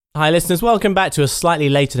Hi listeners, welcome back to a slightly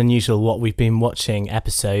later than usual What We've Been Watching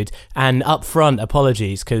episode. And up front,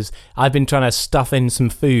 apologies, because I've been trying to stuff in some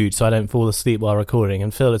food so I don't fall asleep while recording,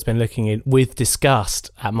 and Phil has been looking with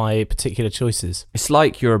disgust at my particular choices. It's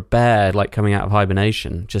like you're a bear, like coming out of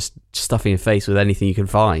hibernation, just stuffing your face with anything you can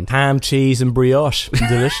find. Ham, cheese and brioche.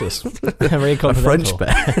 Delicious. Very a French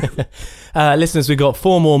bear. Listeners, we've got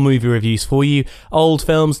 4 more movie reviews for you. Old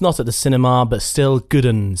films, not at the cinema, but still good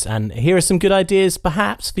uns. And here are some good ideas,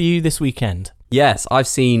 perhaps, for you this weekend. Yes, I've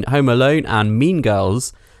seen Home Alone and Mean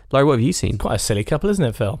Girls. Laurie, what have you seen? Quite a silly couple, isn't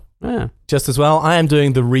it, Phil? Yeah. Just as well, I am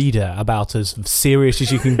doing The Reader, about as serious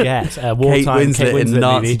as you can get. Wartime Kate Winslet in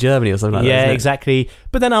Nazi movie. Germany or something like that. Yeah, exactly.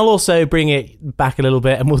 But then I'll also bring it back a little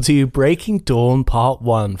bit and we'll do Breaking Dawn Part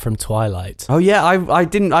 1 from Twilight. Oh yeah, I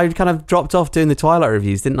kind of dropped off doing the Twilight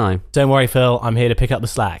reviews, didn't I? Don't worry, Phil, I'm here to pick up the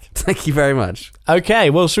slack. Thank you very much.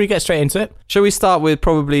 Okay, well, should we get straight into it? Shall we start with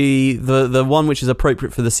probably the one which is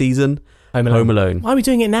appropriate for the season? Home Alone. Home Alone. Why are we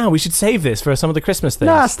doing it now? We should save this for some of the Christmas things.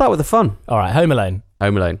 Nah, start with the fun. All right, Home Alone.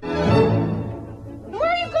 Home Alone. Where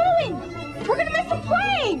are you going? We're gonna miss the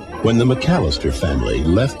plane! When the McAllister family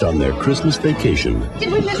left on their Christmas vacation,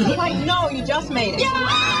 Did we miss the plane? No, you just made it.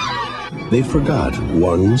 Yeah! they forgot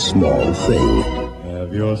one small thing.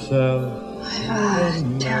 Have yourself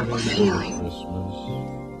a terrible feeling.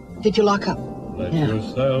 Christmas. Did you lock up? Let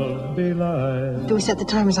yourself be light. Do we set the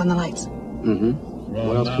timers on the lights?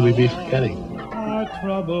 What else could we be forgetting? Our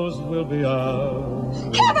troubles will be ours.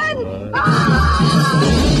 Kevin!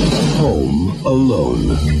 Home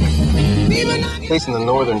Alone. Police in the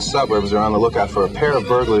northern suburbs are on the lookout for a pair of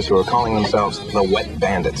burglars who are calling themselves the Wet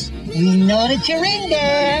Bandits. We know that you're in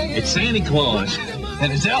there. It's Santa Claus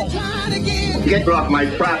and his elf. Get off my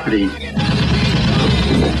property.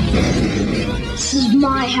 This is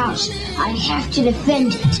my house. I have to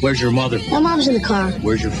defend it. Where's your mother? My mom's in the car.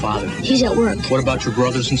 Where's your father? He's at work. What about your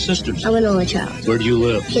brothers and sisters? I'm an only child. Where do you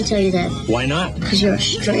live? Can't tell you that. Why not? Because you're a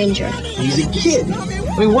stranger. He's a kid.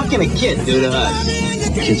 I mean, what can a kid do to us?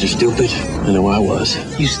 Kids are stupid. I know I was.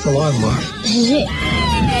 You still are, Marv. This is it.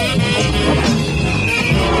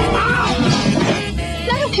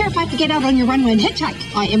 I don't care if I have to get out on your runway and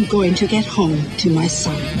hitchhike. I am going to get home to my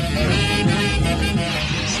son.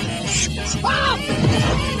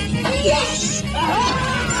 Yes!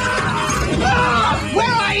 Where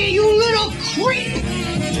are you, you little creep?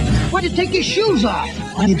 Why'd you take your shoes off?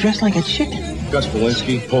 Why do you dress like a chicken? Gus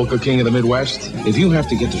Polinski, polka king of the Midwest. If you have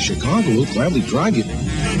to get to Chicago, we'll gladly drive you.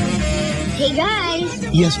 Hey, guys.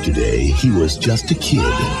 Yesterday, he was just a kid.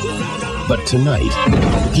 But tonight,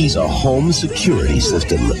 he's a home security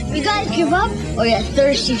system. You guys give up or you're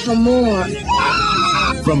thirsty for more?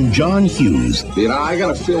 From John Hughes, You know, I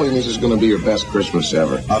got a feeling this is going to be your best Christmas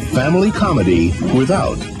ever. a family comedy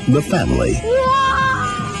without the family.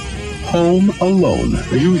 Home Alone.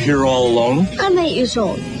 Are you here all alone? I'm 8 years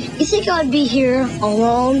old. You think I'd be here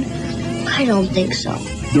alone? I don't think so.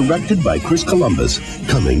 Directed by Chris Columbus,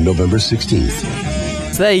 coming November 16th.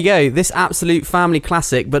 So there you go. This absolute family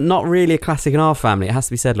classic, but not really a classic in our family. It has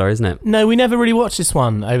to be said, Laurie, isn't it? No, we never really watched this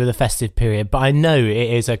one over the festive period, but I know it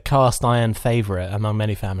is a cast iron favourite among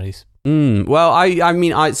many families. Well,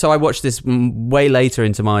 I watched this way later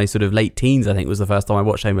into my sort of late teens, I think was the first time I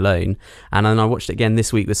watched Home Alone. And then I watched it again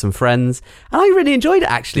this week with some friends. And I really enjoyed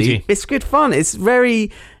it, actually. Did you? It's good fun.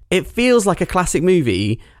 It feels like a classic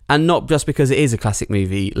movie, and not just because it is a classic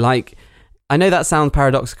movie. Like, I know that sounds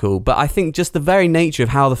paradoxical, but I think just the very nature of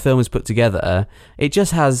how the film is put together, it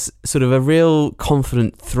just has sort of a real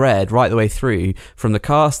confident thread right the way through, from the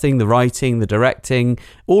casting, the writing, the directing,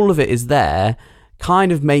 all of it is there,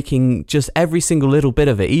 kind of making just every single little bit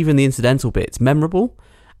of it, even the incidental bits, memorable.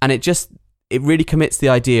 And it really commits the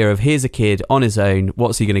idea of, here's a kid on his own,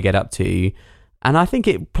 what's he going to get up to? And I think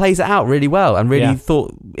it plays it out really well, and really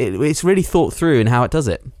it's really thought through in how it does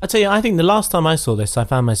it. I tell you, I think the last time I saw this, I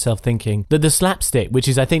found myself thinking that the slapstick, which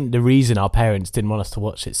is, I think, the reason our parents didn't want us to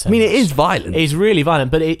watch it so much. It is violent. It's really violent,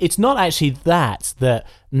 but it's not actually that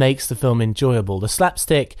makes the film enjoyable. The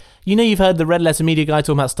slapstick, you've heard the Red Letter Media guy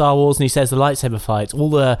talking about Star Wars, and he says the lightsaber fights, all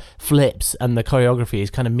the flips and the choreography is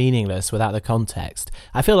kind of meaningless without the context.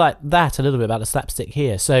 I feel like that a little bit about the slapstick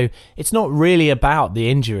here. So it's not really about the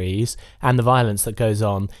injuries and the violence that goes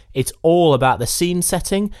on. It's all about the scene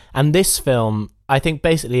setting, and this film, I think,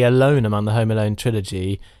 basically alone among the Home Alone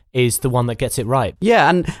trilogy, is the one that gets it right. Yeah,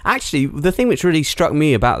 and actually, the thing which really struck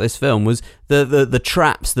me about this film was the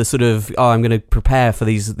traps, the sort of, I'm going to prepare for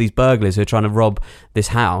these burglars who are trying to rob this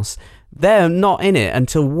house. they're not in it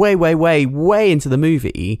until way, way, way, way into the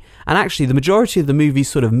movie. And actually, the majority of the movie's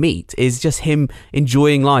sort of meat is just him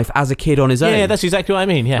enjoying life as a kid on his own. Yeah, that's exactly what I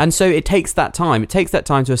mean, yeah. And so it takes that time. It takes that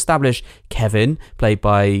time to establish Kevin, played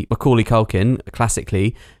by Macaulay Culkin,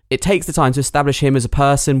 classically. It takes the time to establish him as a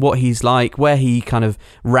person, what he's like, where he kind of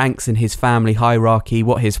ranks in his family hierarchy,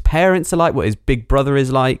 what his parents are like, what his big brother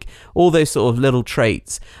is like, all those sort of little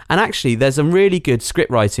traits. And actually, there's some really good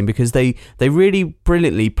script writing because they really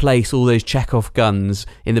brilliantly place all those Chekhov guns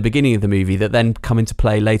in the beginning of the movie that then come into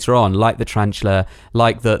play later on, like the tarantula,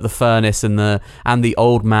 like the furnace and the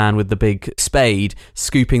old man with the big spade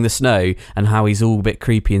scooping the snow, and how he's all a bit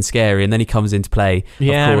creepy and scary, and then he comes into play,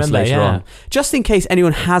 of course, later on. Just in case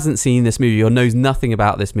anyone hasn't seen this movie or knows nothing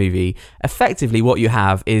about this movie, effectively what you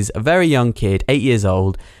have is a very young kid, 8 years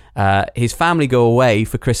old. His family go away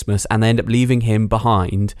for Christmas and they end up leaving him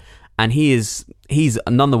behind, and he's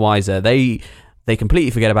none the wiser. They completely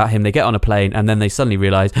forget about him. They get on a plane and then they suddenly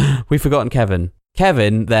realise, we've forgotten Kevin.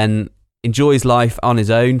 Kevin then enjoys life on his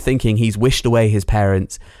own, thinking he's wished away his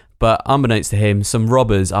parents. But unbeknownst to him, some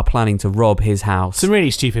robbers are planning to rob his house. Some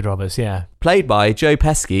really stupid robbers, yeah. Played by Joe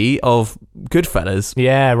Pesci of Goodfellas.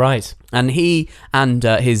 Yeah, right. And he and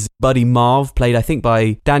his buddy Marv, played I think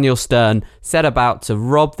by Daniel Stern, set about to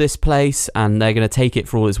rob this place, and they're going to take it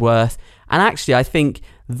for all it's worth. And actually, I think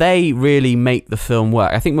they really make the film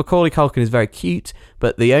work. I think Macaulay Culkin is very cute,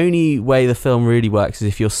 but the only way the film really works is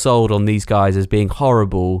if you're sold on these guys as being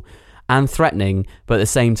horrible and threatening, but at the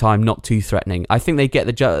same time not too threatening. I think they get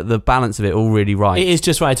the balance of it all really right. It is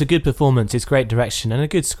just right. It's a good performance, it's great direction, and a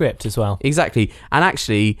good script as well. Exactly. And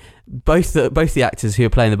actually, both the actors who are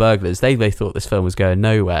playing the burglars, they thought this film was going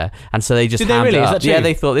nowhere, and so they just hammed it up. Yeah,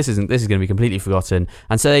 they thought this is going to be completely forgotten,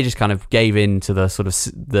 and so they just kind of gave in to the sort of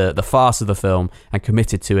the farce of the film and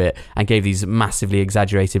committed to it and gave these massively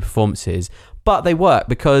exaggerated performances. But they work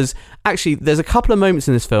because actually there's a couple of moments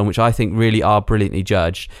in this film which I think really are brilliantly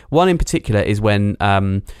judged. One in particular is when,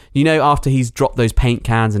 after he's dropped those paint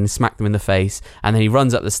cans and smacked them in the face, and then he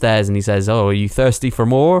runs up the stairs and he says, "Oh, are you thirsty for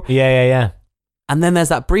more?" Yeah. And then there's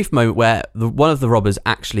that brief moment where one of the robbers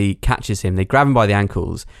actually catches him. They grab him by the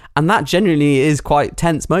ankles. And that genuinely is quite a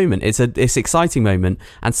tense moment. It's an exciting moment.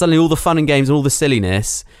 And suddenly all the fun and games and all the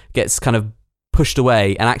silliness gets kind of pushed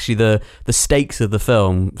away, and actually the stakes of the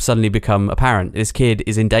film suddenly become apparent. This kid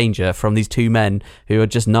is in danger from these two men who are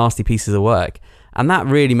just nasty pieces of work, and that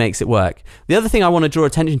really makes it work. The other thing I want to draw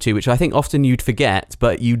attention to, which I think often you'd forget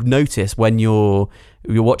but you'd notice when you're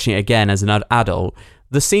watching it again as an adult,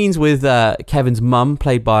 the scenes with Kevin's mum,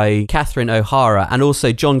 played by Catherine O'Hara, and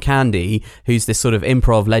also John Candy, who's this sort of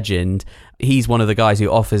improv legend. He's one of the guys who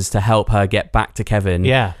offers to help her get back to Kevin.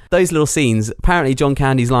 Yeah. Those little scenes, apparently John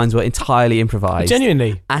Candy's lines were entirely improvised.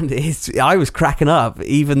 Genuinely. And I was cracking up,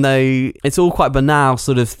 even though it's all quite banal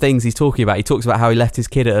sort of things he's talking about. He talks about how he left his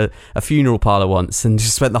kid at a funeral parlour once and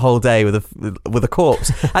just spent the whole day with a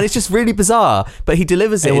corpse. And it's just really bizarre, but he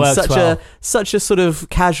delivers it in such a sort of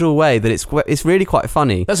casual way that it's really quite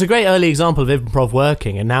funny. That's a great early example of improv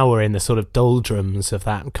working, and now we're in the sort of doldrums of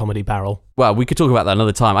that comedy barrel. Well, we could talk about that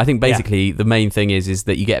another time. I think basically the main thing is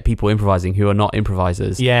that you get people improvising who are not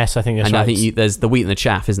improvisers. Yes, I think that's right. And I think there's the wheat and the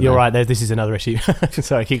chaff, isn't there? You're right, this is another issue.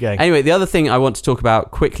 Sorry, keep going. Anyway, the other thing I want to talk about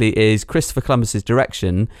quickly is Christopher Columbus's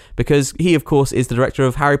direction, because he, of course, is the director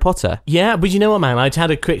of Harry Potter. Yeah, but you know what, man? I had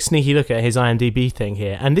a quick sneaky look at his IMDb thing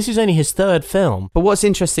here, and this is only his third film. But what's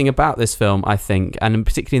interesting about this film, I think, and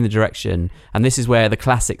particularly in the direction, and this is where the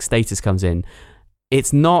classic status comes in,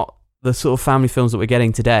 it's not the sort of family films that we're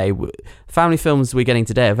getting today. Family films we're getting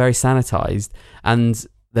today are very sanitized, and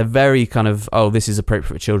they're very kind of, this is appropriate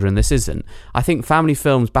for children, this isn't. I think family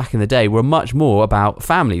films back in the day were much more about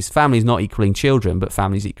families. Families not equaling children, but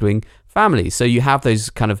families equaling families. So you have those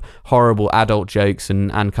kind of horrible adult jokes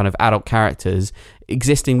and kind of adult characters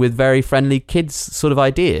existing with very friendly kids sort of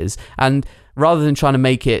ideas. And rather than trying to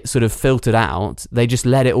make it sort of filtered out, they just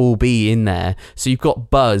let it all be in there. So you've got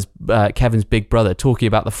Buzz, Kevin's big brother, talking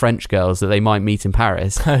about the French girls that they might meet in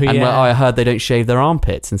Paris. I heard they don't shave their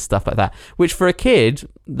armpits and stuff like that. Which for a kid,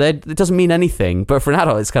 it doesn't mean anything. But for an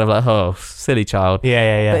adult, it's kind of like, oh, silly child.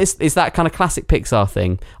 Yeah. But it's that kind of classic Pixar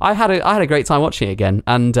thing. I had a great time watching it again.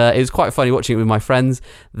 And it was quite funny watching it with my friends.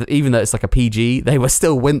 Even though it's like a PG, they were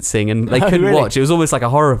still wincing and they couldn't watch. It was almost like a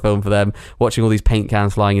horror film for them, watching all these paint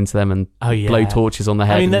cans flying into them and blow torches on the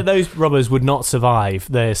head. I mean, those robbers would not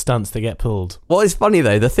survive the stunts that get pulled. What is funny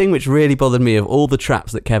though, the thing which really bothered me of all the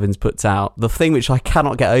traps that Kevin's puts out, the thing which I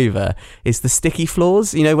cannot get over is the sticky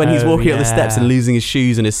floors. You know, when he's walking up the steps and losing his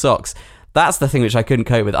shoes and his socks. That's the thing which I couldn't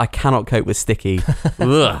cope with. I cannot cope with sticky.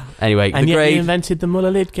 Anyway, and yet you invented the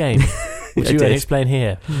Muller lid game. Which you won't explain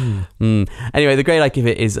here. Anyway, the grade I give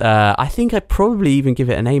it is, I think I'd probably even give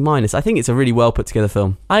it an A-. I think it's a really well put together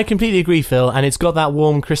film. I completely agree, Phil, and it's got that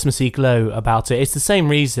warm Christmassy glow about it. It's the same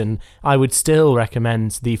reason I would still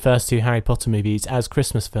recommend the first two Harry Potter movies as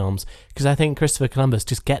Christmas films, because I think Christopher Columbus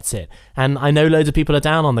just gets it. And I know loads of people are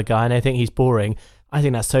down on the guy and they think he's boring. I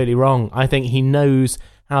think that's totally wrong. I think he knows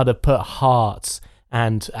how to put heart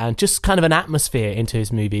and just kind of an atmosphere into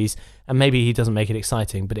his movies, and maybe he doesn't make it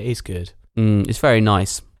exciting, but it is good. It's very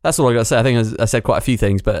nice. That's all I got to say. I think I said quite a few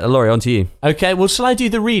things, but Laurie, on to you. Okay, well, shall I do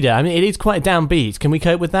The Reader? I mean, it is quite downbeat. Can we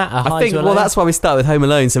cope with that? I think, well, that's why we start with Home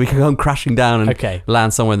Alone, so we can go crashing down and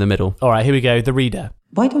land somewhere in the middle. All right, here we go. The Reader.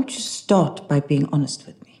 Why don't you start by being honest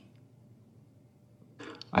with me?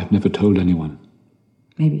 I've never told anyone.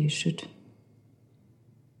 Maybe you should.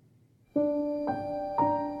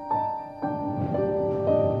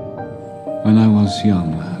 When I was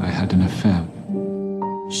young, I had an affair.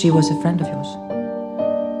 She was a friend of yours?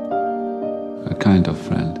 A kind of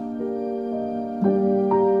friend.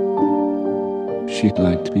 She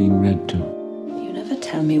liked being read to. You never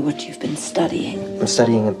tell me what you've been studying. I'm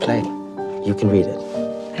studying a play. You can read it.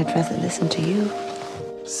 I'd rather listen to you.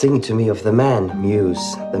 Sing to me of the man,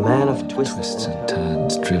 Muse, the man of twists and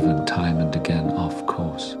turns, driven time and again off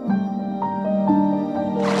course.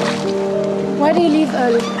 Why do you leave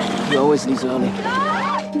early? He always leaves early.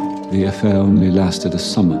 The affair only lasted a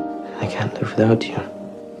summer. I can't live without you.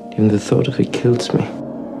 Even the thought of it kills me.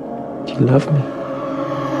 Do you love me?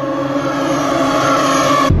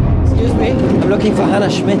 Excuse me, I'm looking for Hannah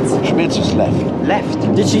Schmitz. Schmitz is left.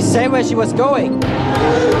 Left? Did she say where she was going?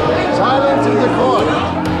 Silence in the court!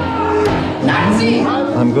 Nazi!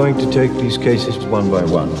 I'm going to take these cases one by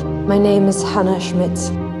one. My name is Hannah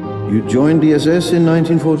Schmitz. You joined the SS in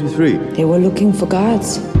 1943. They were looking for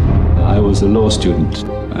guards. I was a law student.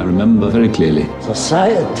 I remember very clearly.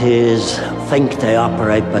 Societies think they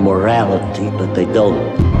operate by morality, but they don't.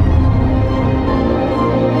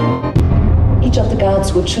 Each of the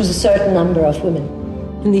guards would choose a certain number of women.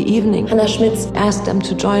 In the evening, Hannah Schmitz asked them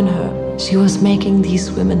to join her. She was making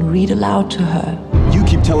these women read aloud to her. You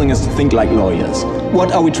keep telling us to think like lawyers.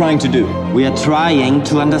 What are we trying to do? We are trying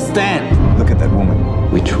to understand. Look at that woman.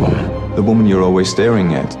 Which woman? The woman you're always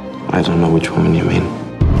staring at. I don't know which woman you mean.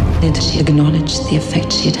 Did she acknowledge the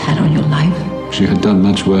effect she had had on your life? She had done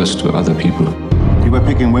much worse to other people. You were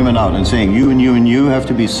picking women out and saying you and you and you have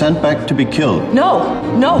to be sent back to be killed. No!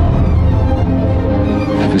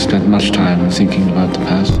 Have you spent much time thinking about the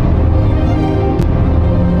past?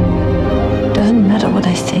 It doesn't matter what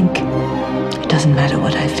I think. It doesn't matter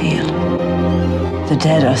what I feel. The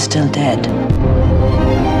dead are still dead.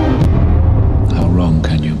 How wrong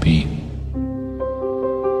can you be?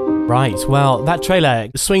 Right, well, that trailer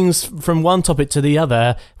swings from one topic to the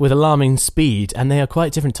other with alarming speed, and they are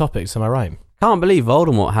quite different topics, am I right? Can't believe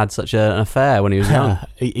Voldemort had such an affair when he was young.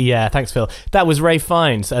 Yeah, thanks, Phil. That was Ray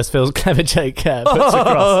Fiennes, as Phil's clever joke puts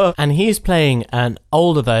across. And he's playing an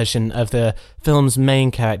older version of the film's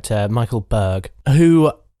main character, Michael Berg,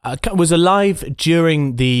 who was alive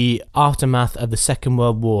during the aftermath of the Second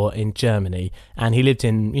World War in Germany, and he lived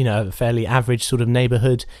in, a fairly average sort of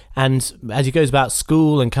neighbourhood, and as he goes about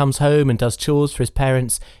school and comes home and does chores for his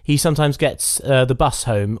parents, he sometimes gets the bus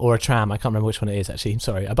home, or a tram. I can't remember which one it is, actually.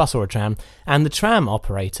 Sorry, a bus or a tram. And the tram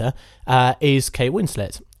operator is Kate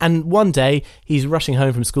Winslet. And one day, he's rushing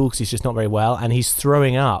home from school because he's just not very well, and he's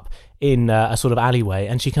throwing up in a sort of alleyway,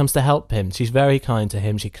 and she comes to help him. She's very kind to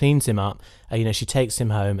him. She cleans him up. She takes him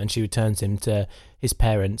home and she returns him to his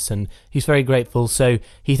parents, and he's very grateful. So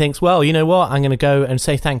he thinks, well, you know what? I'm going to go and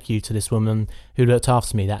say thank you to this woman who looked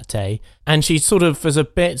after me that day. And she sort of is a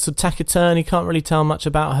bit sort of taciturn. He can't really tell much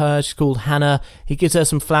about her. She's called Hannah. He gives her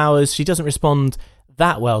some flowers. She doesn't respond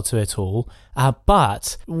that well to it all.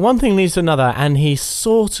 But one thing leads to another, and he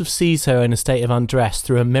sort of sees her in a state of undress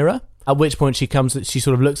through a mirror. At which point she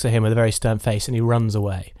sort of looks at him with a very stern face, and he runs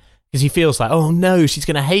away. Because he feels like, oh no, she's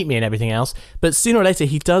going to hate me and everything else. But sooner or later,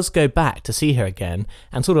 he does go back to see her again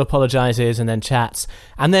and sort of apologises and then chats.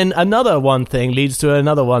 And then another one thing leads to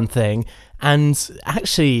another one thing. And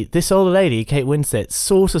actually, this older lady, Kate Winslet,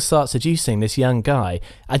 sort of starts seducing this young guy.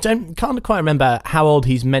 I can't quite remember how old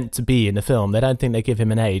he's meant to be in the film. They don't think they give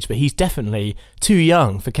him an age, but he's definitely too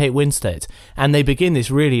young for Kate Winslet. And they begin this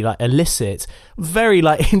really illicit, very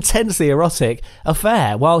intensely erotic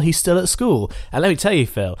affair while he's still at school. And let me tell you,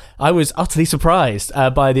 Phil, I was utterly surprised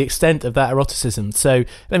by the extent of that eroticism. So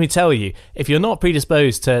let me tell you, if you're not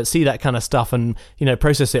predisposed to see that kind of stuff and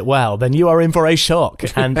process it well, then you are in for a shock.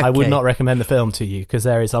 And okay. I would not recommend the film to you because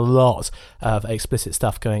there is a lot of explicit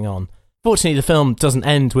stuff going on. Fortunately, the film doesn't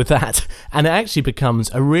end with that, and it actually becomes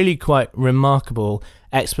a really quite remarkable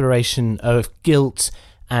exploration of guilt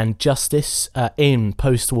and justice in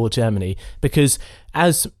post-war Germany. Because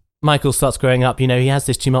as Michael starts growing up, he has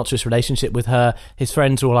this tumultuous relationship with her. His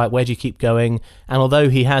friends are all like, where do you keep going? And although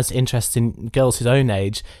he has interest in girls his own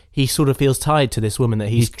age, he sort of feels tied to this woman that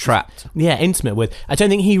he's trapped. Yeah, intimate with. I don't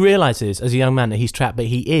think he realises as a young man that he's trapped, but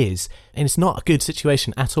he is. And it's not a good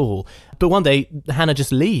situation at all. But one day, Hannah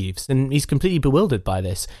just leaves, and he's completely bewildered by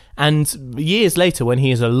this. And years later, when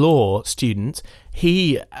he is a law student,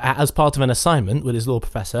 he, as part of an assignment with his law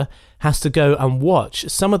professor, has to go and watch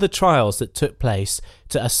some of the trials that took place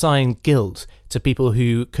to assign guilt to people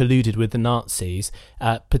who colluded with the Nazis,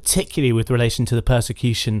 particularly with relation to the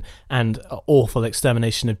persecution and awful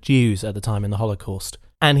extermination of Jews at the time in the Holocaust.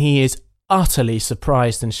 And he is utterly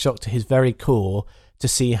surprised and shocked to his very core to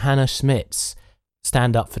see Hannah Schmitz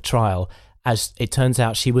stand up for trial. As it turns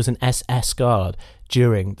out, she was an SS guard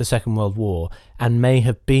during the Second World War and may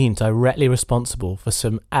have been directly responsible for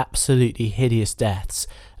some absolutely hideous deaths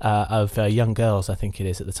of young girls, I think it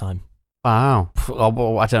is, at the time. Wow.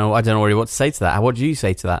 I don't know really what to say to that. What do you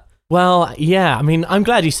say to that? Well, yeah, I mean, I'm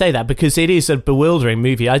glad you say that because it is a bewildering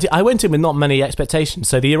movie. I went in with not many expectations,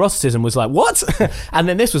 so the eroticism was like, what? And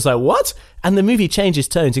then this was like, what? And the movie changes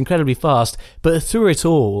tones incredibly fast, but through it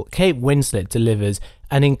all, Kate Winslet delivers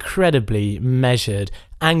an incredibly measured,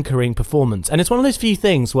 anchoring performance. And it's one of those few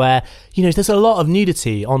things where, there's a lot of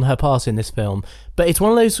nudity on her part in this film, but it's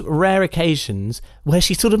one of those rare occasions where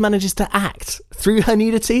she sort of manages to act through her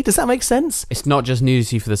nudity. Does that make sense? It's not just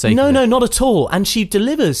nudity for the sake of it. No, not at all. And she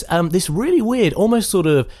delivers this really weird, almost sort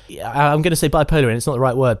of, I'm going to say bipolar, and it's not the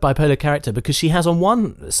right word, bipolar character, because she has on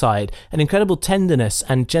one side an incredible tenderness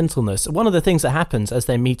and gentleness. One of the things that happens as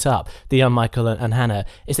they meet up, the young Michael and Hannah,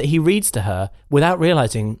 is that he reads to her without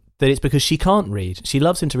realising that it's because she can't read. She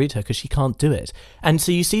loves him to read to her because she can't do it. And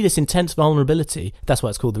so you see this intense vulnerability. That's why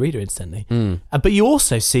it's called The Reader, incidentally. But you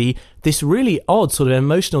also see this really odd sort of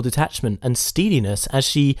emotional detachment and steadiness as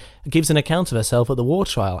she gives an account of herself at the war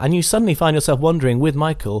trial. And you suddenly find yourself wondering with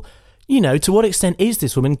Michael, to what extent is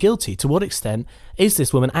this woman guilty? To what extent is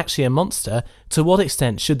this woman actually a monster? To what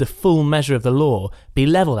extent should the full measure of the law be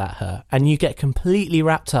levelled at her? And you get completely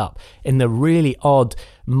wrapped up in the really odd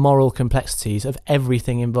moral complexities of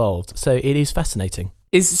everything involved. So it is fascinating.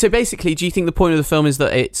 So basically, do you think the point of the film is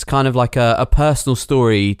that it's kind of like a personal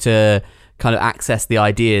story to kind of access the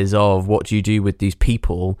ideas of what do you do with these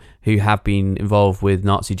people who have been involved with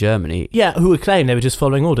Nazi Germany? Yeah, who would claim they were just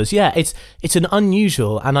following orders. Yeah, it's an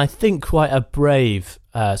unusual and I think quite a brave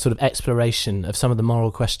sort of exploration of some of the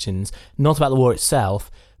moral questions, not about the war itself,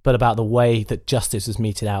 but about the way that justice was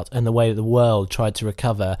meted out and the way that the world tried to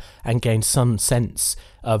recover and gain some sense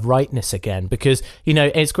of rightness again. Because,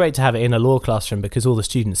 it's great to have it in a law classroom because all the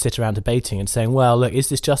students sit around debating and saying, well, look, is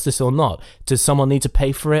this justice or not? Does someone need to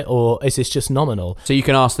pay for it or is this just nominal? So you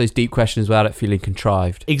can ask those deep questions without it feeling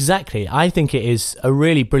contrived. Exactly. I think it is a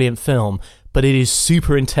really brilliant film, but it is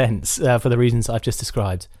super intense for the reasons I've just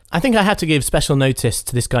described. I think I have to give special notice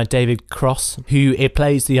to this guy, David Cross, who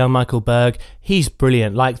plays the young Michael Berg. He's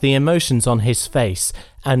brilliant, like the emotions on his face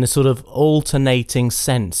and the sort of alternating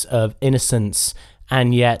sense of innocence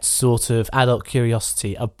and yet sort of adult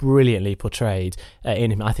curiosity are brilliantly portrayed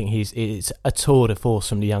in him. I think it's a tour de force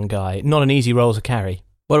from the young guy. Not an easy role to carry.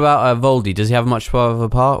 What about Voldy? Does he have much of a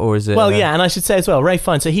part, or is it? Well, yeah, and I should say as well, Ralph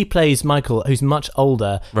Fiennes. So he plays Michael, who's much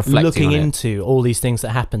older, looking into all these things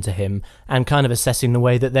that happened to him, and kind of assessing the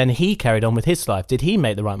way that then he carried on with his life. Did he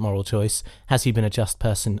make the right moral choice? Has he been a just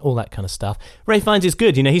person? All that kind of stuff. Ralph Fiennes is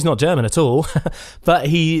good. He's not German at all, but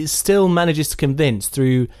he still manages to convince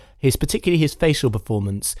through particularly his facial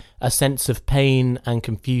performance, a sense of pain and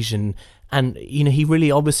confusion. And, he really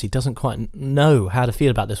obviously doesn't quite know how to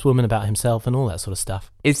feel about this woman, about himself and all that sort of stuff.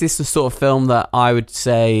 Is this the sort of film that I would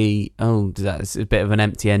say, that's a bit of an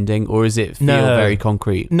empty ending, or is it feel very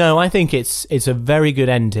concrete? No, I think it's a very good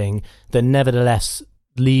ending that nevertheless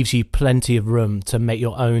leaves you plenty of room to make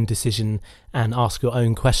your own decision and ask your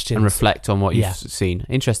own questions. And reflect on what you've seen.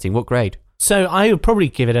 Interesting. What grade? So I would probably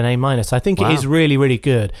give it an A-. I think it is really, really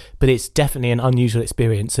good, but it's definitely an unusual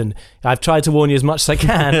experience. And I've tried to warn you as much as I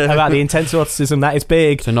can about the intense eroticism that is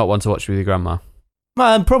big. So not one to watch with your grandma?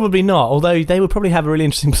 Probably not, although they would probably have a really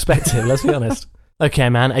interesting perspective, let's be honest. Okay,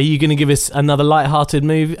 man, are you going to give us another light-hearted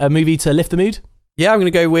movie to lift the mood? Yeah, I'm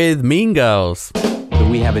going to go with Mean Girls.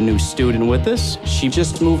 We have a new student with us. She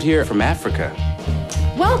just moved here from Africa.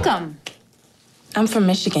 Welcome. I'm from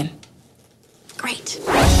Michigan. Great.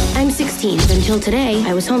 I'm 16. Until today,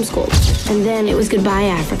 I was homeschooled. And then it was goodbye,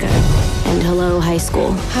 Africa. And hello, high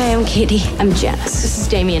school. Hi, I'm Katie. I'm Jess. This is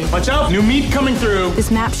Damien. Watch out, new meat coming through. This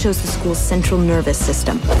map shows the school's central nervous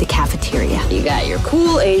system, the cafeteria. You got your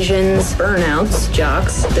cool Asians, burnouts,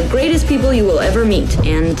 jocks, the greatest people you will ever meet,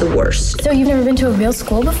 and the worst. So you've never been to a real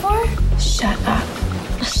school before? Shut up.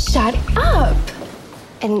 Shut up.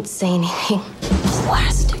 I didn't say anything.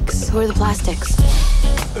 Plastics. Who are the plastics?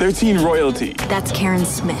 They're teen royalty. That's Karen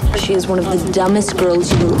Smith. She is one of the dumbest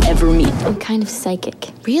girls you will ever meet. I'm kind of psychic.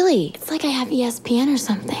 Really? It's like I have ESPN or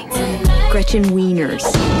something. Gretchen Wieners.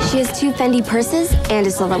 She has 2 Fendi purses and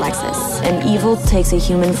a silver Lexus. And evil takes a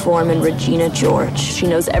human form in Regina George. She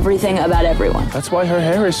knows everything about everyone. That's why her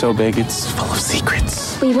hair is so big. It's full of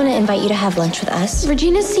secrets. We want to invite you to have lunch with us.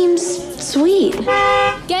 Regina seems sweet.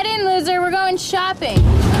 Get in, loser. We're going shopping.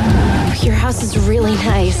 Your house is really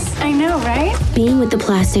nice. I know, right? Being with the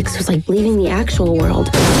plastics was like leaving the actual world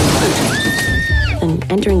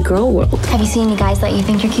and entering girl world. Have you seen any guys that you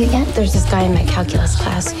think are cute yet? There's this guy in my calculus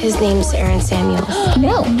class. His name's Aaron Samuels.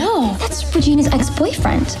 No. That's Regina's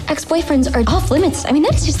ex-boyfriend. Ex-boyfriends are off limits. I mean,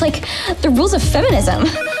 that's just like the rules of feminism.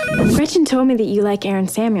 Gretchen told me that you like Aaron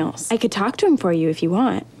Samuels. I could talk to him for you if you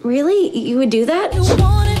want. Really? You would do that? You're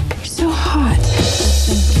so hot.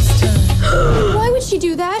 Why would she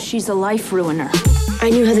do that? She's a life ruiner. I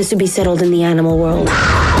knew how this would be settled in the animal world.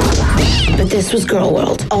 But this was girl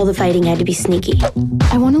world. All the fighting had to be sneaky.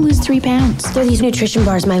 I want to lose 3 pounds. They're these nutrition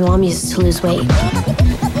bars my mom uses to lose weight.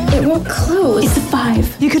 It won't close. It's a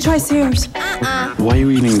 5. You could try Sears. Why are you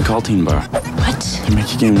eating a Galtine bar? What? They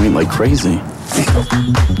make you gain weight like crazy.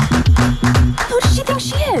 Who does she think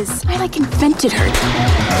she is? I invented her.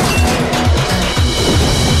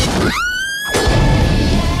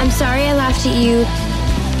 I'm sorry I laughed at you.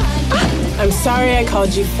 I'm sorry I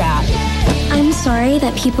called you fat. I'm sorry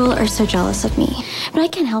that people are so jealous of me. But I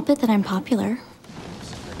can't help it that I'm popular.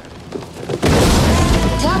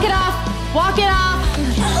 Walk it off! Walk it off!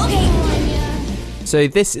 Okay. So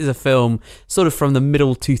this is a film sort of from the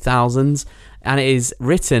middle 2000s, and it is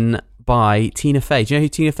written by Tina Fey. Do you know who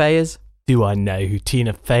Tina Fey is? Do I know who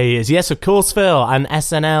Tina Fey is? Yes, of course, Phil. An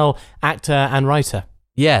SNL actor and writer.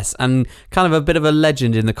 Yes, and kind of a bit of a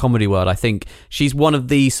legend in the comedy world. I think she's one of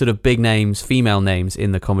the sort of big names, female names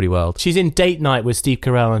in the comedy world. She's in Date Night with Steve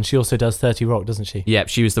Carell, and she also does 30 Rock, doesn't she? Yep,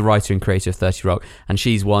 she was the writer and creator of 30 Rock, and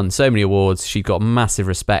she's won so many awards. She got massive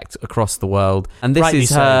respect across the world, and this Rightly is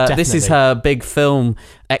so, her. definitely. This is her big film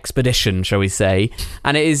expedition, shall we say?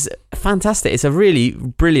 And it is fantastic. It's a really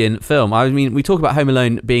brilliant film. I mean, we talk about Home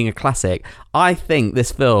Alone being a classic. I think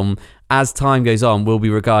this film, as time goes on, will be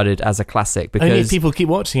regarded as a classic because only if people keep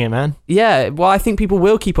watching it, man. Yeah, well, I think people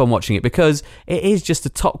will keep on watching it because it is just a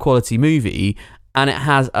top quality movie, and it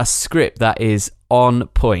has a script that is on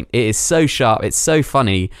point. It is so sharp, it's so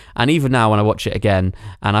funny, and even now when I watch it again,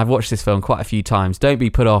 and I've watched this film quite a few times, don't be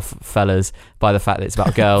put off, fellas, by the fact that it's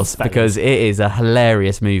about girls because it is a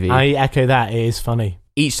hilarious movie. I echo that. It is funny.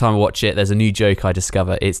 Each time I watch it, there's a new joke I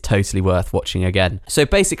discover. It's totally worth watching again. So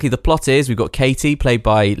basically the plot is we've got Katie, played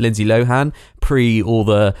by Lindsay Lohan, pre all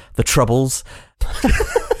the troubles.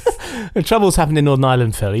 The troubles happened in Northern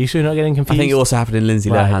Ireland, Phil. Are you sure you're not getting confused? I think it also happened in Lindsay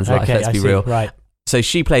Lohan's life, let's be real. Right. So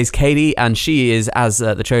she plays Katie, and she is, as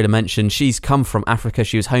the trailer mentioned, she's come from Africa.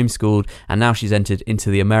 She was homeschooled, and now she's entered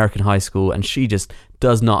into the American high school, and she just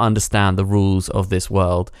does not understand the rules of this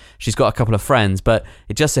world. She's got a couple of friends, but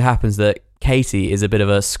it just so happens that Katie is a bit of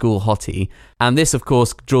a school hottie, and this of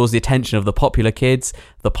course draws the attention of the popular kids,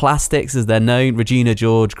 the plastics as they're known, Regina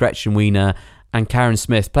George, Gretchen Wiener, and Karen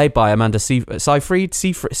Smith, played by Amanda Siegfried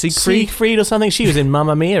or something. She was in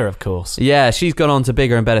Mamma Mia, of course. Yeah, she's gone on to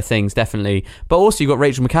bigger and better things, definitely. But also you've got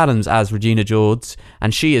Rachel McAdams as Regina George,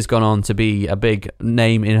 and she has gone on to be a big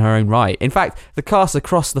name in her own right. In fact, the cast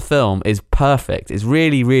across the film is perfect. It's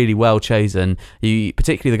really, really well chosen.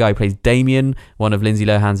 Particularly the guy who plays Damien, one of Lindsay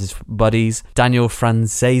Lohan's buddies, Daniel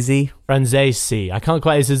Franzese. I can't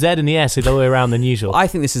quite. It's a Z and the S, it's all the way around than usual. I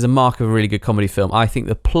think this is a mark of a really good comedy film. I think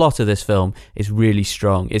the plot of this film is really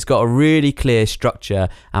strong. It's got a really clear structure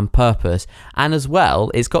and purpose, and as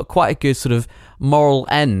well, it's got quite a good sort of moral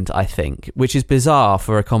end, I think, which is bizarre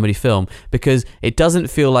for a comedy film because it doesn't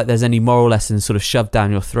feel like there's any moral lessons sort of shoved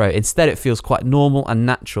down your throat. Instead, it feels quite normal and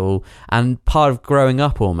natural and part of growing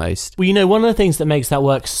up almost. Well, you know, one of the things that makes that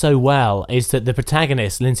work so well is that the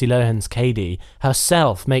protagonist, Lindsay Lohan's Katie,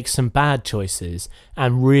 herself makes some bad choices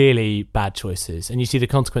and really bad choices, and you see the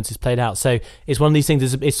consequences played out. So it's one of these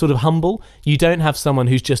things, it's sort of humble. You don't have someone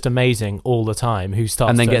who's just amazing all the time who starts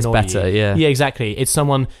and then to gets annoy better. you. Yeah, exactly. It's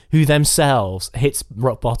someone who themselves hits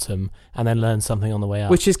rock bottom, and then learns something on the way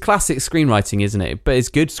up. Which is classic screenwriting, isn't it? But it's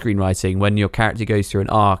good screenwriting when your character goes through an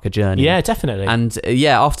arc, a journey. Yeah, definitely. And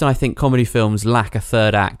often I think comedy films lack a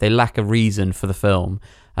third act. They lack a reason for the film.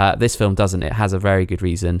 This film doesn't. It has a very good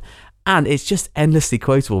reason. And it's just endlessly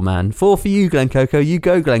quotable, man. 4 for you, Glen Coco. You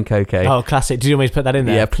go, Glen Coco. Oh, classic. Do you want me to put that in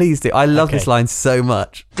there? Yeah, please do. I love this line so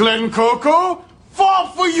much. Glen Coco? 4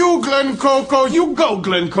 for you, Glen Coco. You go,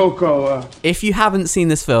 Glen Coco. If you haven't seen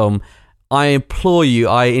this film, I implore you,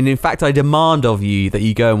 in fact, I demand of you that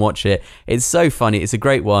you go and watch it. It's so funny. It's a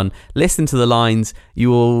great one. Listen to the lines.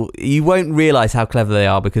 You won't realise how clever they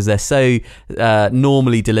are because they're so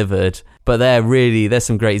normally delivered. But there's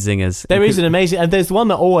some great zingers. There is an amazing, and there's one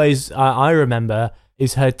that always I remember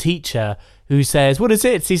is her teacher who says, "What is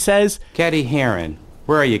it?" He says, "Katie Heron.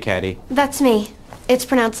 Where are you, Katie?" That's me. It's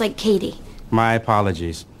pronounced like Katie. My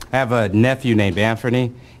apologies. I have a nephew named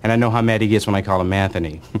Anthony, and I know how mad he gets when I call him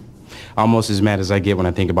Anthony. Almost as mad as I get when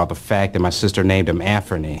I think about the fact that my sister named him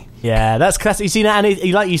Anthony. Yeah, that's classic. You see that,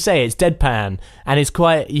 and like you say, it's deadpan, and it's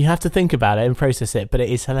quite. You have to think about it and process it, but it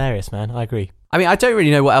is hilarious, man. I agree. I mean, I don't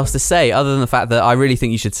really know what else to say other than the fact that I really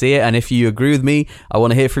think you should see it. And if you agree with me, I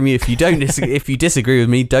want to hear from you. If you don't, if you disagree with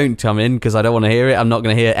me, don't come in because I don't want to hear it. I'm not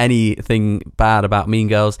going to hear anything bad about Mean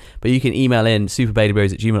Girls. But you can email in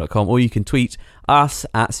superbaileybros@gmail.com or you can tweet us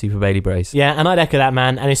at superbaileybros. Yeah, and I'd echo that,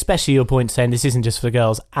 man. And especially your point saying this isn't just for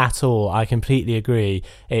girls at all. I completely agree.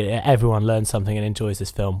 Everyone learns something and enjoys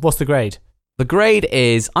this film. What's the grade? The grade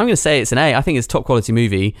is, I'm going to say it's an A. I think it's a top quality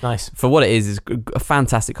movie. Nice. For what it is a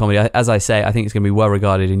fantastic comedy. As I say, I think it's going to be well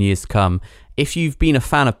regarded in years to come. If you've been a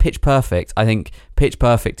fan of Pitch Perfect, I think Pitch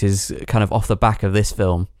Perfect is kind of off the back of this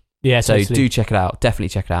film. Yeah, so totally. do check it out. Definitely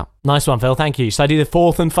check it out. Nice one, Phil. Thank you. Shall I do the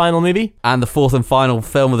fourth and final movie? And the fourth and final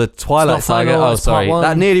film of the Twilight Saga. Final, oh, sorry.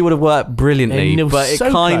 That nearly would have worked brilliantly, but it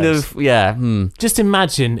so kind close. of, yeah. Just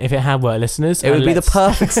imagine if it had worked, listeners. It would be the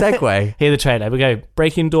perfect segue. Hear the trailer. We go.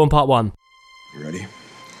 Breaking Dawn Part 1. You ready?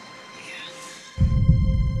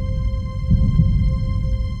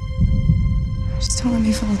 Just don't let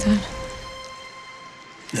me fall, Dad.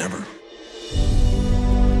 Never.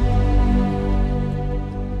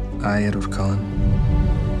 I, Edward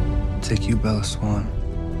Cullen, take you, Bella Swan.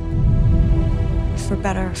 For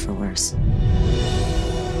better or for worse.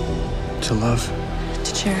 To love.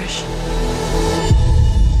 To cherish.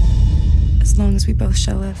 As long as we both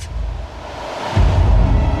shall live.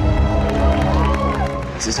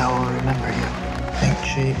 This is how I'll remember you. Pink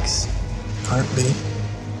cheeks, heartbeat.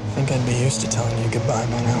 I think I'd be used to telling you goodbye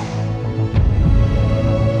by now.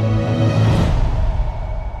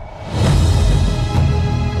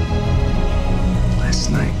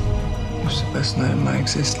 Last night was the best night of my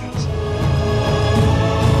existence.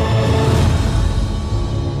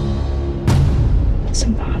 It's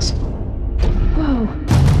impossible. Whoa.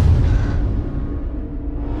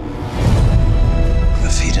 The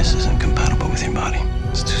fetus isn't compatible with your body.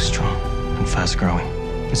 It's too strong and fast growing.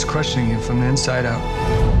 It's crushing you from the inside out.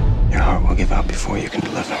 Your heart will give out before you can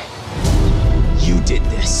deliver. You did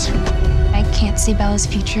this. I can't see Bella's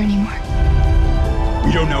future anymore.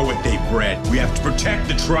 We don't know what they've bred. We have to protect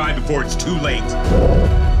the tribe before it's too late.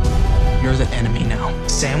 You're the enemy now.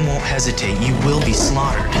 Sam won't hesitate. You will be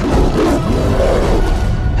slaughtered.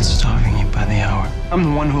 It's starving you by the hour. I'm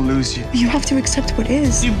the one who'll lose you. You have to accept what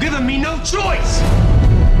is. You've given me no choice!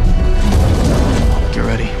 Get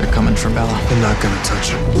ready. They're coming for Bella. They're not gonna touch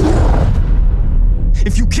her.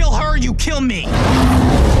 If you kill her, you kill me!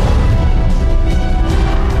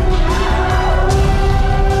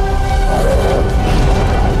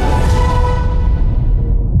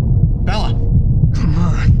 Bella! Come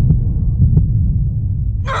on.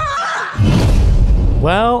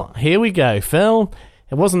 Well, here we go, Phil.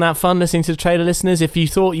 It wasn't that fun listening to the trailer, listeners. If you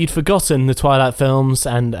thought you'd forgotten the Twilight films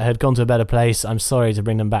and had gone to a better place, I'm sorry to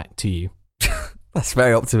bring them back to you. That's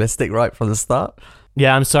very optimistic right from the start.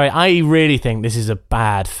 Yeah, I'm sorry. I really think this is a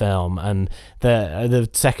bad film, and the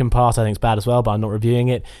second part I think is bad as well, but I'm not reviewing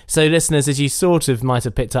it. So, listeners, as you sort of might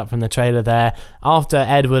have picked up from the trailer there, after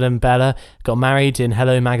Edward and Bella got married in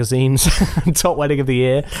Hello Magazine's top wedding of the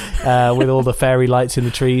year, with all the fairy lights in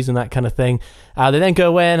the trees and that kind of thing, they then go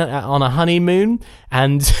away on a honeymoon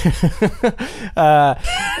and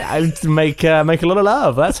make a lot of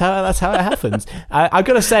love. That's how it happens. I've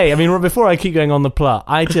got to say, I mean, before I keep going on the plot,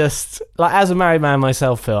 I just, like, as a married man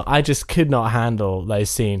myself, Phil, I just could not handle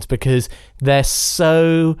those scenes because they're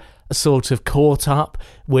so sort of caught up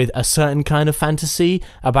with a certain kind of fantasy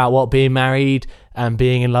about what being married and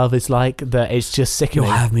being in love is like, that it's just sickening.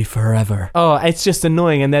 You'll have me forever. Oh, it's just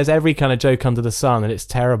annoying, and there's every kind of joke under the sun, and it's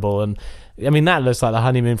terrible. And I mean, that looks like the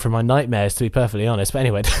honeymoon from my nightmares, to be perfectly honest. But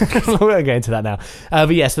anyway, we won't go into that now.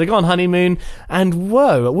 But yeah, so they go on honeymoon, and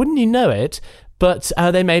whoa, wouldn't you know it? But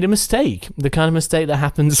they made a mistake, the kind of mistake that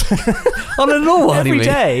happens on a normal every honeymoon.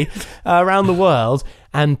 day around the world.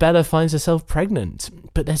 And Bella finds herself pregnant.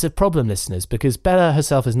 But there's a problem, listeners, because Bella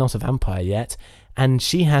herself is not a vampire yet, and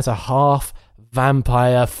she has a half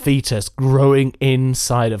vampire fetus growing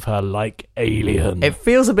inside of her like Alien. It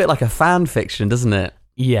feels a bit like a fan fiction, doesn't it?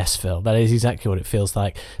 Yes, Phil, that is exactly what it feels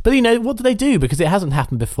like. But, you know, what do they do? Because it hasn't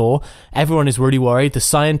happened before. Everyone is really worried. The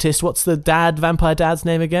scientist, what's the vampire dad's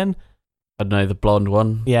name again? I don't know, the blonde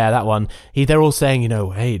one. Yeah, that one. They're all saying, you know,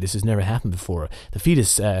 hey, this has never happened before. The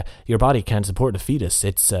fetus, your body can't support the fetus.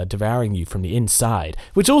 It's devouring you from the inside.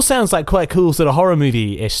 Which all sounds like quite cool sort of horror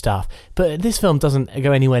movie-ish stuff. But this film doesn't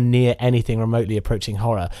go anywhere near anything remotely approaching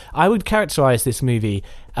horror. I would characterize this movie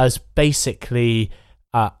as basically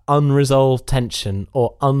unresolved tension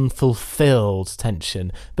or unfulfilled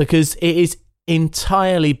tension, because it is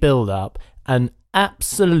entirely build-up and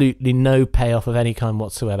absolutely no payoff of any kind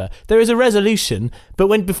whatsoever. There is a resolution, but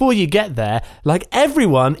before you get there, like,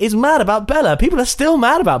 everyone is mad about Bella. People are still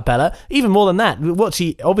mad about Bella. Even more than that, what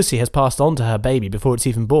she obviously has passed on to her baby before it's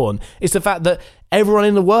even born is the fact that everyone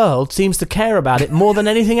in the world seems to care about it more than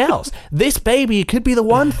anything else. This baby could be the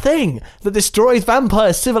one thing that destroys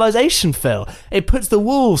vampire civilization, Phil. It puts the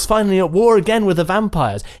wolves finally at war again with the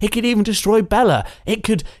vampires. It could even destroy Bella. It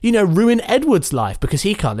could, you know, ruin Edward's life because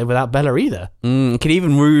he can't live without Bella either. It could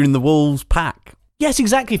even ruin the wolves' pack. Yes,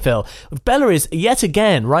 exactly, Phil. Bella is yet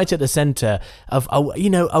again right at the centre of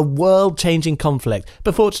a world-changing conflict.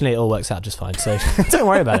 But fortunately, it all works out just fine. So don't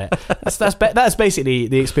worry about it. That's basically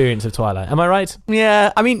the experience of Twilight. Am I right?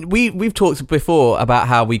 Yeah, I mean, we've talked before about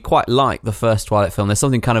how we quite like the first Twilight film. There's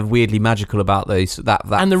something kind of weirdly magical about those. That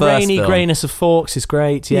and the first rainy film. Greyness of Forks is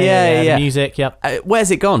great. Yeah. The music. Yep.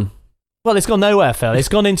 Where's it gone? Well, it's gone nowhere, Phil. It's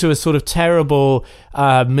gone into a sort of terrible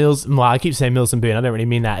Mills... Well, I keep saying Mills and Boon. I don't really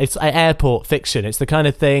mean that. It's airport fiction. It's the kind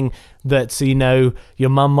of thing that, you know, your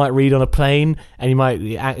mum might read on a plane, and you might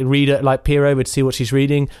read it, like, peer over to see what she's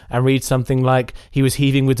reading, and read something like he was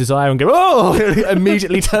heaving with desire and go, oh,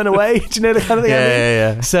 immediately turn away. Do you know the kind of thing?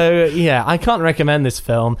 Yeah. So, yeah, I can't recommend this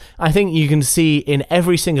film. I think you can see in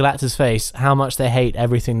every single actor's face how much they hate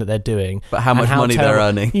everything that they're doing. But how much money they're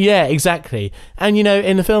earning. Yeah, exactly. And, you know,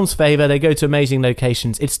 in the film's favour, they go to amazing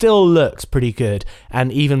locations. It still looks pretty good,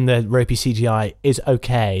 and even the ropey CGI is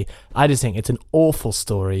okay. I just think it's an awful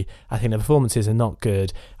story. I think the performances are not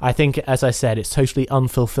good. I think, as I said, it's totally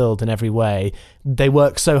unfulfilled in every way. They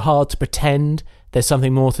work so hard to pretend there's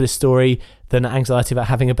something more to this story than anxiety about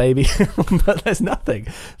having a baby, but there's nothing.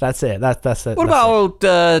 That's it. That's it. What about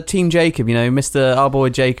old Team Jacob? You know, our boy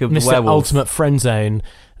Jacob, Mr. Werewolf. Ultimate Friend Zone.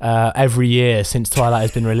 Every year since Twilight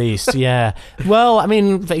has been released. Yeah. Well, I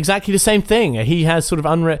mean, exactly the same thing. He has sort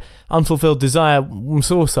of unfulfilled desire,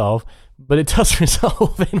 sort of, but it does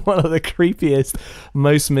resolve in one of the creepiest,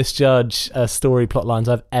 most misjudged story plot lines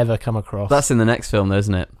I've ever come across. That's in the next film, though,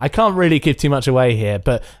 isn't it? I can't really give too much away here,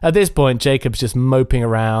 but at this point, Jacob's just moping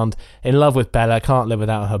around, in love with Bella, can't live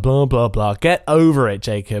without her, blah, blah, blah. Get over it,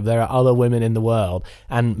 Jacob. There are other women in the world,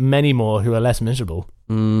 and many more who are less miserable.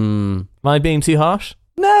 Am I being too harsh?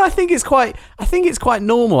 No, I think it's quite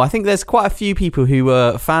normal. I think there's quite a few people who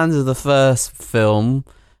were fans of the first film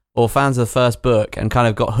or fans of the first book and kind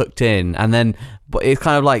of got hooked in, and then but it's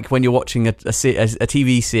kind of like when you're watching a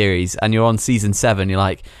TV series and you're on season 7, you're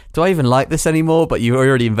like, do I even like this anymore? But you're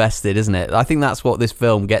already invested, isn't it? I think that's what this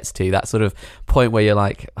film gets to, that sort of point where you're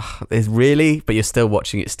like, is really? But you're still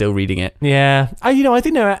watching it, still reading it. Yeah. I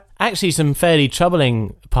think there are actually some fairly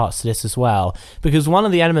troubling parts to this as well, because one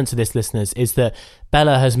of the elements of this, listeners, is that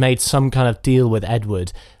Bella has made some kind of deal with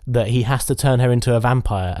Edward that he has to turn her into a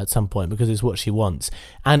vampire at some point because it's what she wants.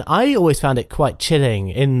 And I always found it quite chilling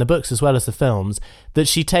in the books as well as the films that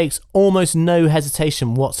she takes almost no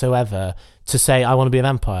hesitation whatsoever to say, I want to be a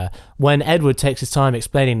vampire, when Edward takes his time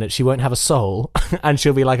explaining that she won't have a soul and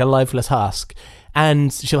she'll be like a lifeless husk,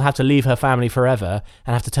 and she'll have to leave her family forever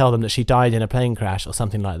and have to tell them that she died in a plane crash or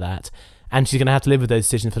something like that, and she's going to have to live with those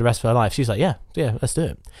decisions for the rest of her life. She's like, yeah, let's do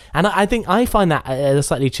it. And I think I find that a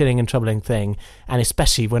slightly chilling and troubling thing, and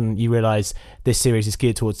especially when you realise this series is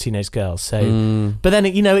geared towards teenage girls. So, but then,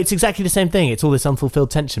 you know, it's exactly the same thing. It's all this unfulfilled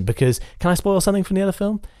tension, because, can I spoil something from the other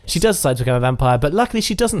film? She does decide to become a vampire, but luckily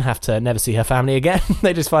she doesn't have to never see her family again.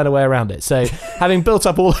 They just find a way around it. So, having built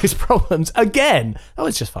up all those problems again,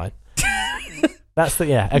 it's just fine. That's okay,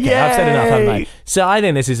 Yay! I've said enough, haven't I? So I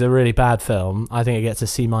think this is a really bad film. I think it gets a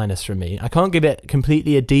C- from me. I can't give it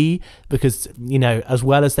completely a D because, you know, as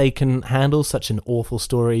well as they can handle such an awful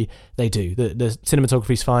story, they do. The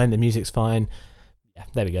cinematography's fine, the music's fine. Yeah,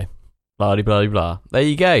 there we go. Blah, blah, blah. There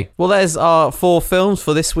you go. Well, there's our 4 films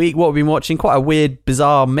for this week. What we've been watching. Quite a weird,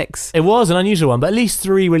 bizarre mix. It was an unusual one, but at least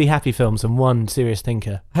 3 really happy films and 1 serious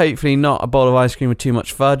thinker. Hopefully not a bowl of ice cream with too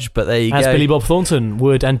much fudge, but there you As go. As Billy Bob Thornton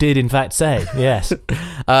would and did in fact say, yes.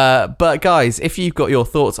 But guys, if you've got your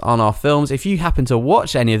thoughts on our films, if you happen to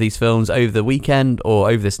watch any of these films over the weekend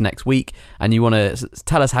or over this next week, and you want to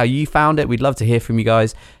tell us how you found it, we'd love to hear from you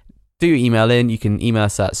guys. Do email in. You can email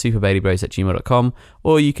us at superbaileybros@gmail.com,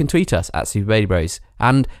 or you can tweet us at superbaileybros.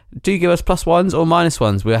 And do give us +1s or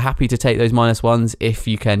 -1s. We're happy to take those -1s if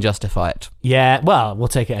you can justify it. Yeah, well, we'll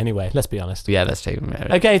take it anyway. Let's be honest. Yeah, let's take it.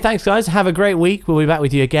 Okay, thanks guys. Have a great week. We'll be back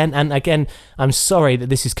with you again. And again, I'm sorry that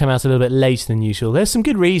this has come out a little bit later than usual. There's some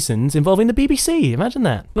good reasons involving the BBC. Imagine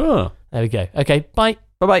that. Oh. There we go. Okay, bye.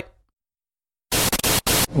 Bye-bye.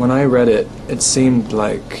 When I read it, it seemed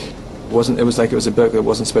like it was a book that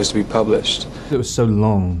wasn't supposed to be published. It was so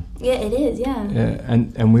long. Yeah, it is, yeah.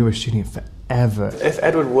 And we were shooting it forever. If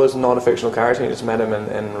Edward was not a fictional character, you just met him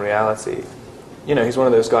in reality, you know, he's one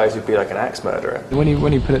of those guys who'd be like an axe murderer. When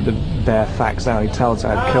he put the bare facts out, he tells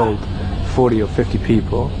I'd killed 40 or 50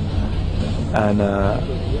 people, and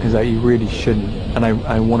he's like, you really shouldn't, and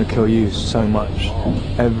I want to kill you so much.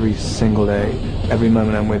 Every single day, every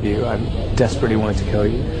moment I'm with you, I desperately wanted to kill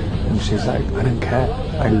you. And she's like, I don't care,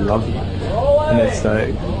 I love you. And it's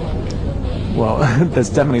like, well, there's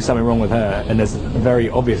definitely something wrong with her, and there's very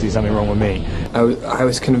obviously something wrong with me. I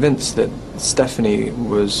was convinced that Stephanie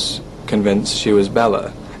was convinced she was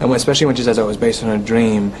Bella. And especially when she says, oh, it was based on a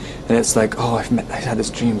dream, and it's like, oh, I had this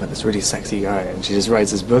dream about this really sexy guy, and she just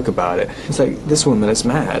writes this book about it. It's like, this woman is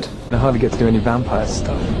mad. I hardly get to do any vampire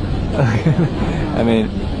stuff. I mean,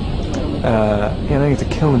 I don't get to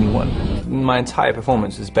kill anyone. My entire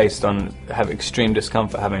performance is based on having extreme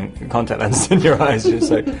discomfort, having contact lenses in your eyes,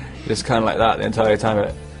 just kind of like that the entire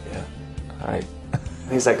time. Yeah, alright.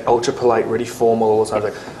 He's like ultra polite, really formal all the time.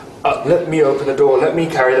 Like, let me open the door, let me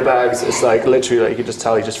carry the bags. It's like literally, like you could just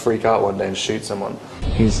tell he just freak out one day and shoot someone.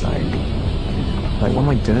 He's like, what am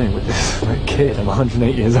I doing with this kid? I'm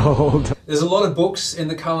 108 years old. There's a lot of books in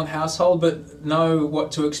the Cullen household, but know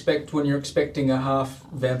what to expect when you're expecting a half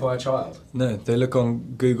vampire child. No, they look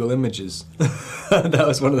on Google Images. That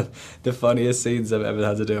was one of the funniest scenes I've ever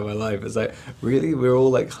had to do in my life. It's like, really? We're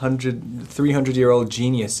all like 300-year-old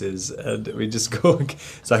geniuses, and we just go,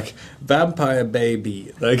 it's like, vampire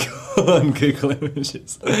baby, like, on Google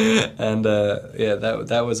Images. And yeah,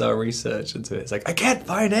 that was our research into it. It's like, I can't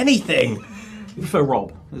find anything! You prefer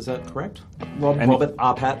Rob, is that correct? Robert,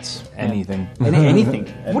 R-Pats? Anything. Anything.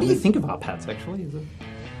 What do you think of R-Pats, actually?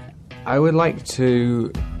 I would like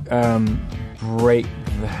to break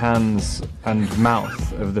the hands and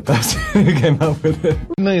mouth of the person who came up with it.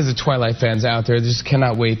 Millions of Twilight fans out there just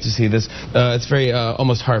cannot wait to see this. It's very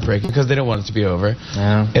almost heartbreaking because they don't want it to be over.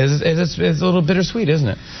 Yeah. It's a little bittersweet, isn't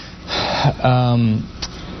it?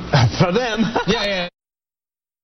 For them. Yeah.